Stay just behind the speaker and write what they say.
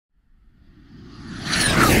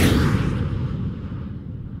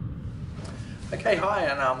Okay, hi,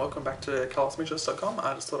 and welcome back to carlosmuchos.com.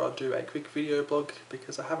 I just thought I'd do a quick video blog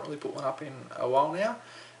because I haven't really put one up in a while now,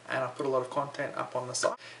 and I've put a lot of content up on the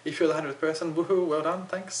site. If you're the 100th person, woohoo, well done,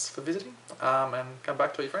 thanks for visiting, and come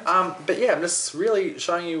back to your friends. But yeah, I'm just really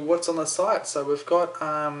showing you what's on the site. So we've got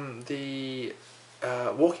the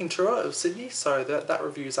walking tour of Sydney, so that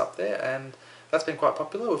review's up there, and that's been quite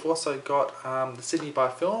popular. We've also got the Sydney by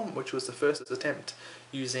Film, which was the first attempt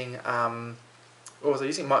using what was I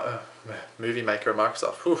using? My Movie Maker at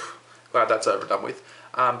Microsoft. Whew, glad that's over and done with.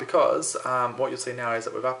 Because what you'll see now is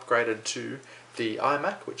that we've upgraded to the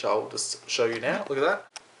iMac, which I'll just show you now. Look at that.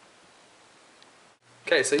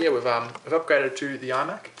 Okay, so yeah, we've upgraded to the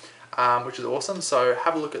iMac, which is awesome. So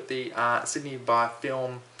have a look at the Sydney by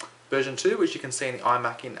Film version 2, which you can see in the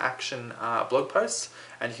iMac in Action blog posts,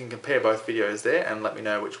 and you can compare both videos there and let me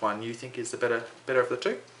know which one you think is the better of the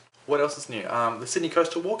two. What else is new? The Sydney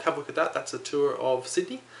Coastal Walk, have a look at that. That's a tour of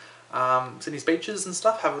Sydney. Sydney's beaches and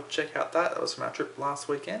stuff, have a check out that. That was from our trip last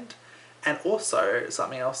weekend. And also,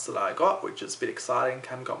 something else that I got, which is a bit exciting,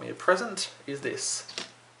 Cam got me a present, is this.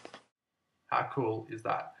 How cool is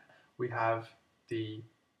that? We have the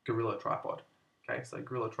Gorilla tripod. Okay, so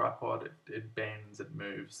Gorilla tripod, it bends, it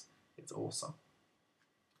moves, it's awesome.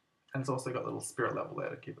 And it's also got a little spirit level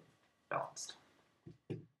there to keep it balanced.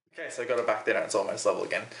 Okay, so I got it back there and it's almost level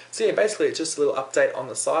again. So yeah, basically it's just a little update on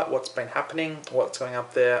the site, what's been happening, what's going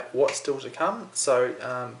up there, what's still to come. So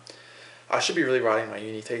I should be really writing my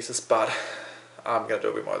uni thesis, but I'm going to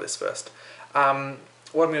do a bit more of this first. What I'm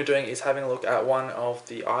going to be doing is having a look at one of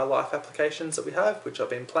the iLife applications that we have, which I've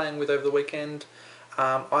been playing with over the weekend.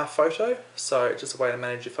 iPhoto, so it's just a way to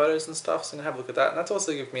manage your photos and stuff, so I'm going to have a look at that. And that's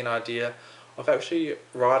also given me an idea of actually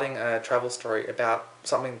writing a travel story about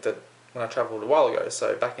something that when I travelled a while ago.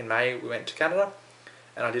 So back in May we went to Canada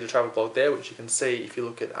and I did a travel blog there, which you can see if you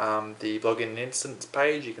look at the blog in an instance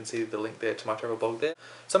page. You can see the link there to my travel blog there.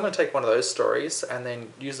 So I'm going to take one of those stories and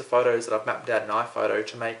then use the photos that I've mapped out in iPhoto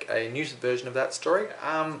to make a new version of that story.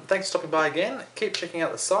 Thanks for stopping by again. Keep checking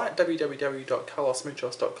out the site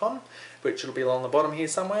www.carlosmuchos.com, which will be along the bottom here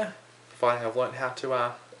somewhere, providing I've learned how to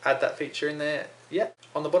add that feature in there yet.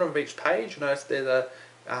 On the bottom of each page you'll notice there's a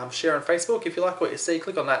share on Facebook. If you like what you see,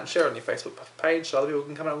 click on that and share it on your Facebook page so other people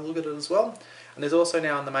can come and look at it as well. And there's also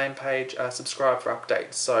now on the main page subscribe for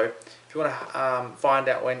updates. So if you want to find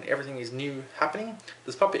out when everything is new happening,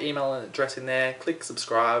 just pop your email and address in there, click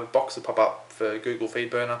subscribe, a box will pop up for Google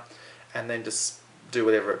FeedBurner, and then just do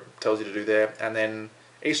whatever it tells you to do there. And then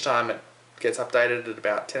each time it gets updated at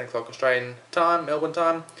about 10 o'clock Australian time, Melbourne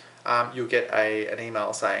time, you'll get an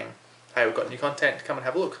email saying, hey, we've got new content, come and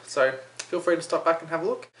have a look. So feel free to stop back and have a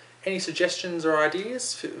look. Any suggestions or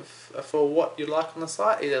ideas for what you'd like on the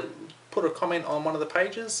site, either put a comment on one of the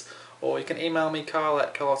pages or you can email me,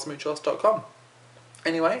 carl@carlosmuchos.com.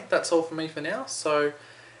 Anyway, that's all from me for now. So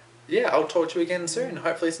yeah, I'll talk to you again soon.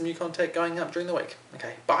 Hopefully some new content going up during the week.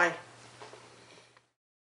 Okay, bye.